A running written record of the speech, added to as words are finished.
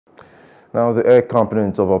Now, the air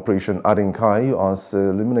component of Operation Hadin has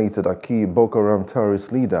eliminated a key Boko Haram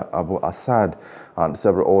terrorist leader, Abu Asad, and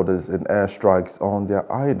several others in airstrikes on their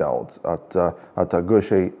hideouts at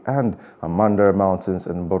Tagoshe and Mandara Mountains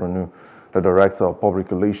in Borno. The Director of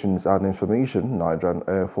Public Relations and Information, Nigerian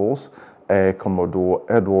Air Force, Air Commodore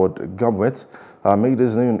Edward Gabwet, made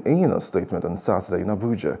this known in a statement on Saturday in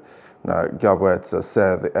Abuja. Now, Gabwet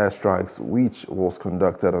said the airstrikes, which was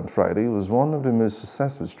conducted on Friday, was one of the most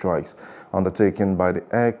successful strikes undertaken by the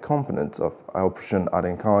air component of Operation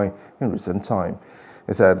Hadin in recent time.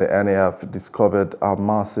 He said the NAF discovered a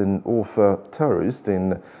massing of terrorists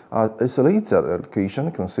in an isolated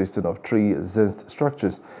location consisting of three zinced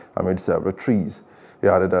structures amid several trees. He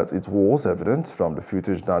added that it was evident from the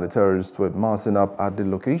footage that the terrorists were massing up at the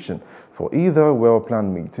location for either a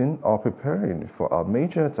well-planned meeting or preparing for a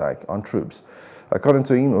major attack on troops. According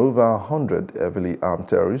to him, over 100 heavily armed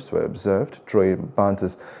terrorists were observed throwing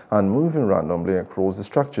banters and moving randomly across the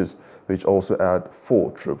structures, which also had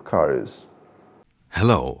 4 troop carriers.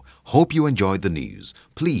 Hello, hope you enjoyed the news.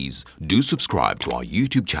 Please do subscribe to our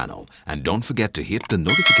YouTube channel and don't forget to hit the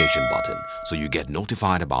notification button so you get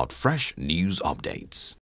notified about fresh news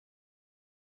updates.